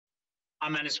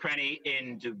I'm Manus, Cranny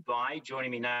in Dubai. Joining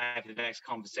me now for the next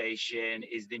conversation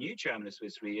is the new chairman of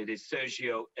Swiss Re. It is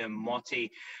Sergio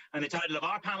Ermotti. And the title of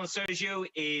our panel, Sergio,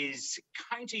 is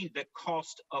Counting the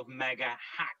Cost of Mega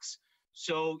Hacks.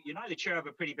 So you're now the chair of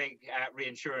a pretty big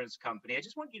reinsurance company. I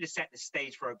just want you to set the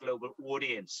stage for our global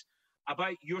audience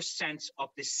about your sense of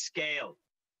the scale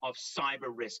of cyber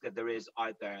risk that there is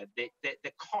out there,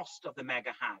 the cost of the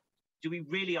mega hack. Do we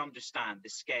really understand the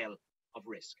scale of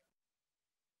risk?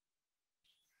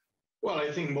 Well,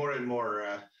 I think more and more,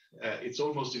 it's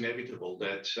almost inevitable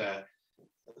that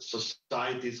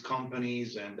societies,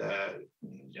 companies, and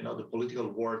the political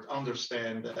world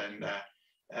understand and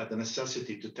the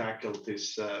necessity to tackle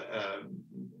this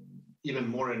even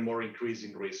more and more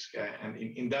increasing risk. And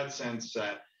in that sense,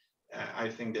 I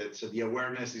think that the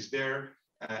awareness is there.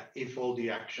 If all the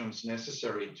actions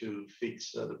necessary to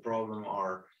fix the problem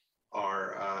are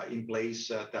in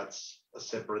place, that's a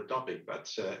separate topic.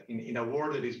 But in a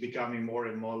world that is becoming more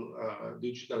and more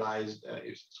digitalized,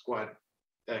 it's quite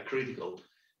critical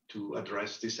to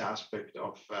address this aspect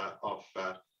of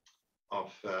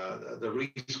the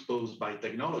risk posed by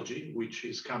technology, which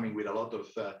is coming with a lot of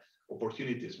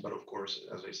opportunities, but of course,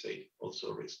 as I say,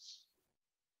 also risks.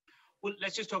 Well,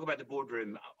 let's just talk about the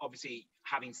boardroom. Obviously,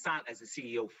 having sat as a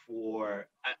CEO for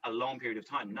a long period of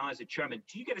time, now as a chairman,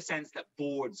 do you get a sense that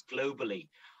boards globally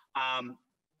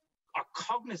are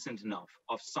cognizant enough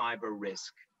of cyber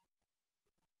risk?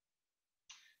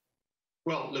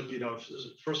 Well, look,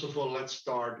 first of all, let's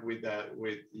start with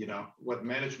what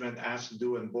management has to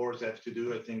do and boards have to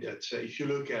do. I think that if you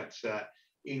look at,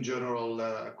 in general,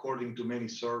 according to many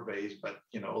surveys, but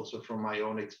also from my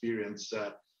own experience,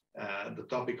 the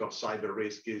topic of cyber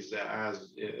risk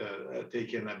has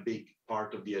taken a big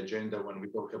part of the agenda when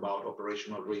we talk about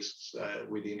operational risks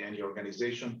within any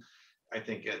organization. I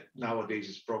think nowadays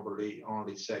it's probably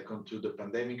only second to the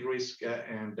pandemic risk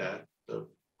and the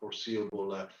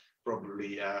foreseeable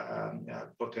probably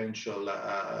potential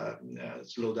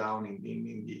slowdown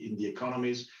in the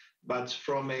economies. But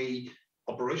from a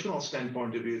operational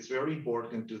standpoint of view, it's very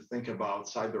important to think about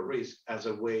cyber risk as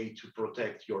a way to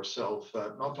protect yourself,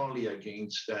 not only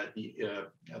against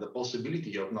the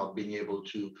possibility of not being able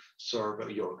to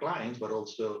serve your clients, but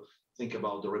also think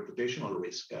about the reputational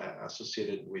risk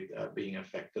associated with being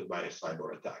affected by a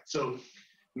cyber attack. So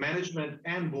management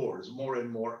and boards more and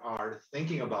more are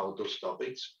thinking about those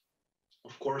topics.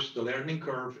 Of course, the learning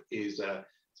curve is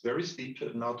very steep.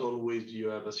 Not always you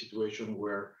have a situation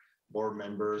where board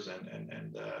members and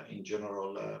in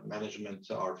general management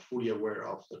are fully aware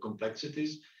of the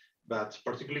complexities, but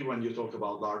particularly when you talk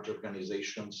about large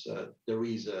organizations, there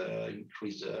is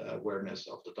increased awareness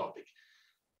of the topic.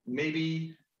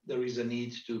 Maybe there is a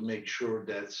need to make sure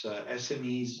that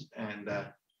SMEs and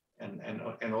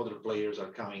other players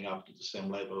are coming up to the same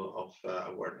level of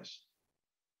awareness.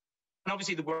 And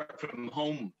obviously the work from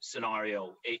home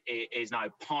scenario is now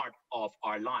part of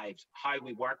our lives. How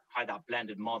we work, how that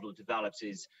blended model develops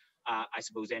is, I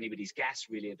suppose, anybody's guess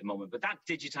really at the moment. But that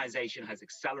digitization has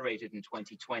accelerated in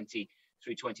 2020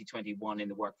 through 2021 in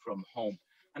the work from home.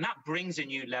 And that brings a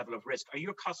new level of risk. Are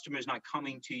your customers now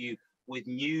coming to you with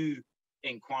new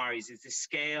inquiries? Is the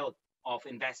scale of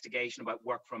investigation about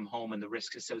work from home and the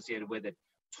risks associated with it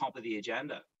top of the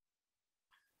agenda?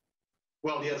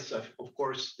 Well, yes, of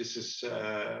course, this is,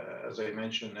 as I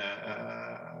mentioned,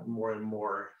 more and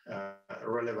more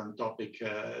relevant topic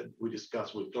we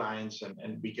discuss with clients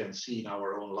and we can see in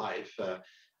our own life.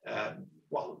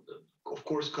 Well, of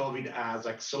course, COVID has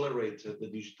accelerated the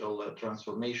digital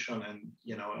transformation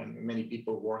and many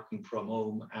people working from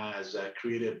home has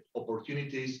created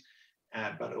opportunities,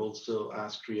 but also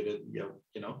has created,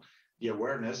 the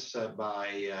awareness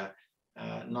by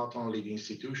not only the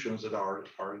institutions that are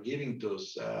giving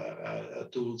those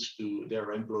tools to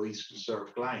their employees to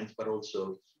serve clients, but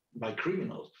also by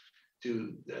criminals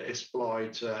to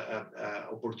exploit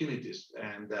opportunities.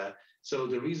 And so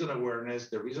there is an awareness,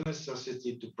 there is a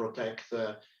necessity to protect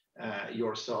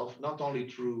yourself, not only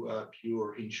through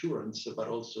pure insurance, but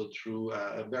also through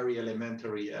very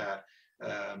elementary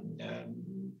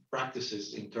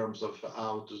practices in terms of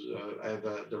how to have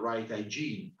the right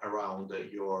hygiene around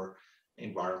your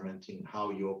environment in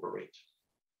how you operate.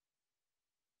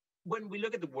 When we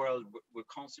look at the world, we're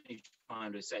constantly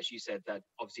trying to assess. You said that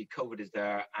obviously COVID is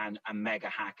there and a mega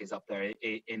hack is up there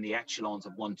in the echelons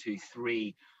of 1, 2,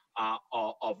 3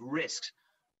 of risks.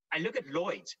 I look at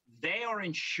Lloyd's, they are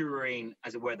insuring,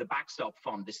 as it were, the backstop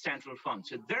fund, the central fund.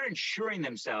 So they're insuring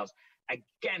themselves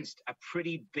against a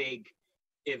pretty big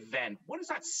event. What does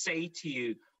that say to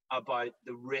you about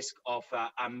the risk of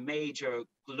a major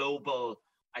global,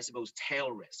 I suppose,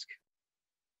 tail risk?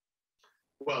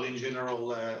 Well, in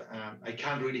general, I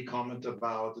can't really comment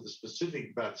about the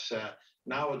specific, but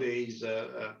nowadays,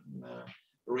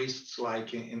 risks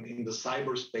like in the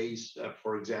cyberspace,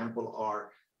 for example, are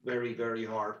very, very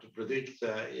hard to predict.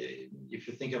 If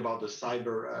you think about the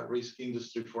cyber risk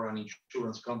industry for an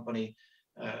insurance company,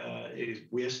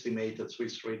 we estimate that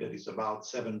Swiss Re that is about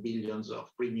 7 billions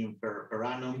of premium per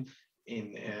annum.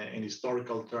 In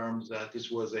historical terms,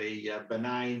 this was a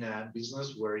benign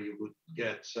business where you would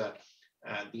get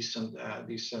decent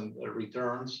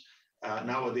returns.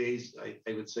 Nowadays,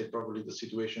 I would say probably the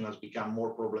situation has become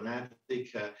more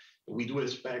problematic. We do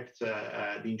expect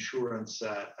the insurance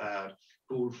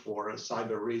pool for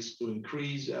cyber risk to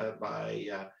increase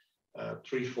by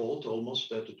threefold, almost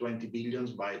to 20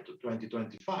 billions by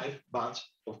 2025. But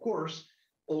of course,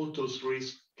 all those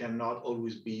risks cannot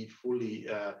always be fully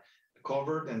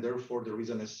covered, and therefore there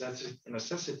is a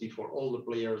necessity for all the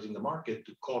players in the market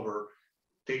to cover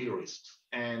tail risks.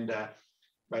 And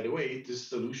by the way, this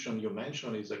solution you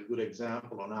mentioned is a good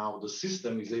example on how the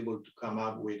system is able to come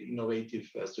up with innovative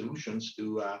solutions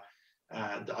to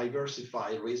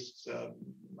diversify risks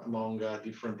among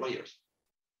different players.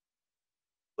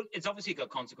 Well, it's obviously got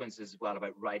consequences as well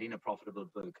about writing a profitable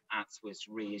book at Swiss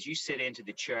Re. As you sit into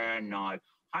the chair now,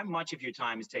 how much of your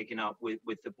time is taken up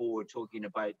with the board talking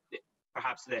about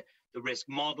perhaps the risk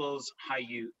models, how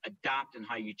you adapt and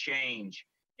how you change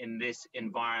in this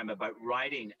environment about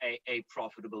writing a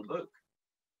profitable book?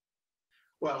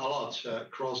 Well, a lot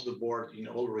across the board in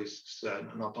all risks,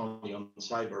 not only on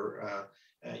cyber.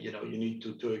 You need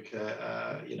to take,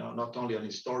 not only an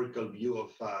historical view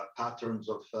of patterns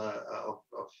of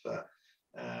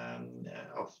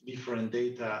different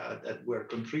data that were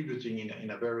contributing in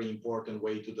a very important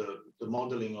way to the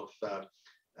modeling of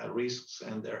risks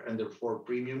and therefore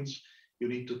premiums. You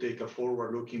need to take a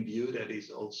forward-looking view that is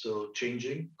also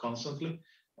changing constantly.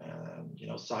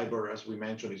 Cyber, as we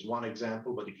mentioned, is one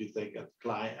example, but if you think of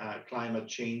climate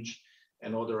change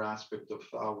and other aspects of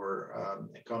our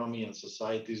economy and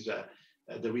societies,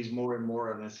 there is more and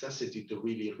more a necessity to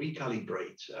really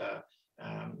recalibrate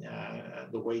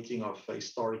the weighting of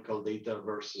historical data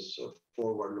versus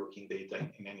forward-looking data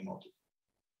in any model.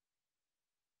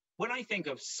 When I think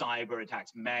of cyber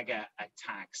attacks, mega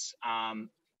attacks,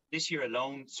 this year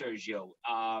alone, Sergio,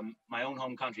 my own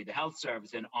home country, the health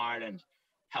service in Ireland,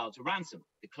 held to ransom.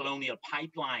 The Colonial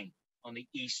Pipeline on the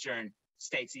eastern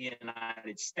states of the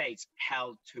United States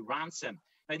held to ransom.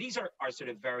 Now, these are sort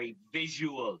of very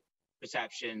visual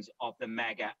perceptions of the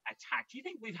mega attack. Do you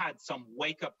think we've had some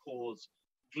wake-up calls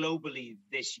globally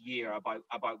this year about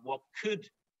what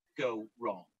could go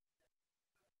wrong?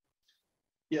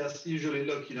 Yes, usually,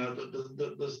 look,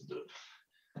 the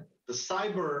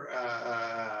cyber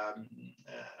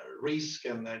risk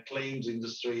and claims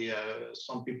industry,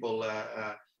 some people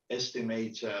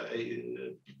estimate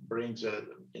brings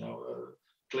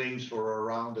claims for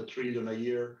around $1 trillion a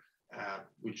year,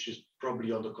 which is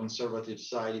probably on the conservative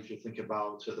side if you think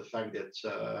about the fact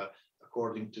that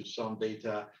according to some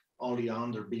data, only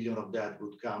 $100 billion of that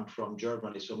would come from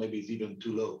Germany, so maybe it's even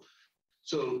too low.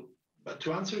 So, but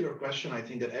to answer your question, I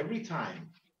think that every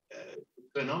time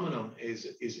phenomenon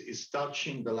is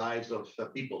touching the lives of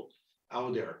people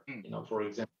out there. For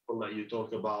example, you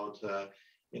talk about a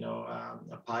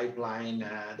pipeline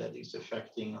that is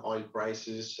affecting oil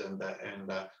prices and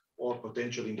or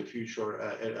potentially in the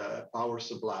future power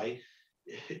supply.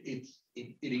 It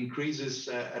increases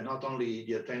not only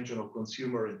the attention of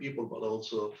consumer and people, but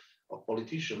also of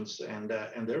politicians, and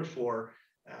therefore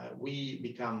we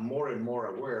become more and more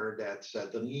aware that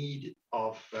the need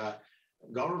of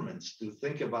governments to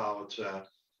think about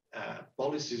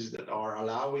policies that are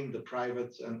allowing the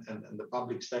private and the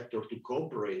public sector to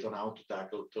cooperate on how to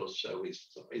tackle those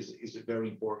risks is very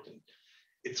important.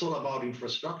 It's all about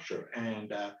infrastructure,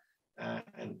 and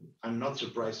I'm not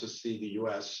surprised to see the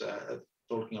U.S.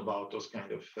 Talking about those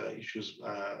kind of issues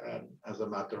as a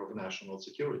matter of national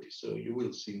security. So you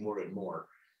will see more and more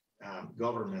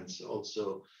governments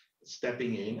also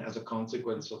stepping in as a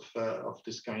consequence of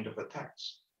this kind of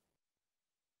attacks.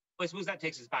 I suppose that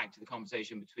takes us back to the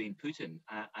conversation between Putin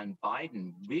and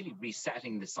Biden, really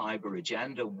resetting the cyber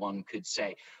agenda, one could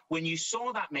say. When you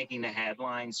saw that making the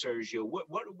headlines, Sergio,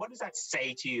 what does that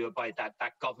say to you about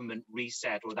that government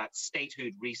reset or that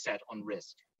statehood reset on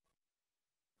risk?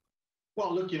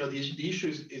 Well, look, the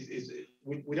issue is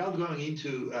without going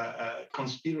into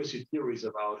conspiracy theories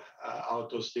about how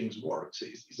those things work,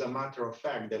 it's a matter of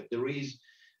fact that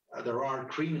there are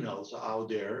criminals out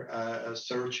there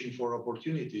searching for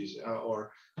opportunities, or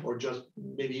just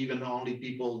maybe even only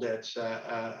people that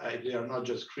they are not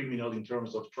just criminal in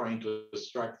terms of trying to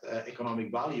extract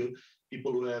economic value,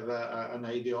 people who have an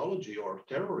ideology or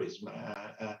terrorism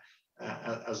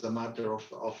as a matter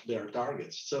of their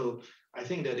targets. So I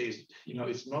think that is,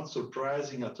 it's not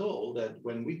surprising at all that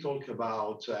when we talk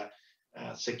about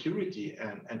security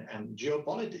and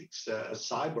geopolitics,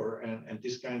 cyber and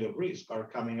this kind of risk are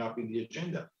coming up in the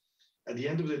agenda. At the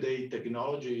end of the day,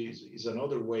 technology is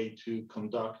another way to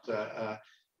conduct,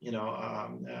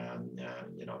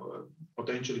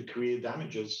 potentially create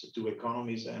damages to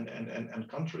economies and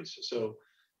countries. So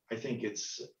I think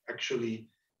it's actually,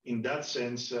 in that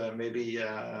sense, maybe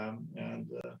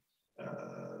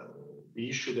the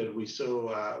issue that we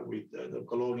saw with the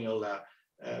colonial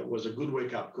was a good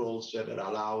wake-up call that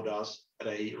allowed us at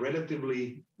a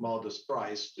relatively modest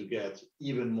price to get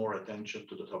even more attention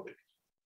to the topic.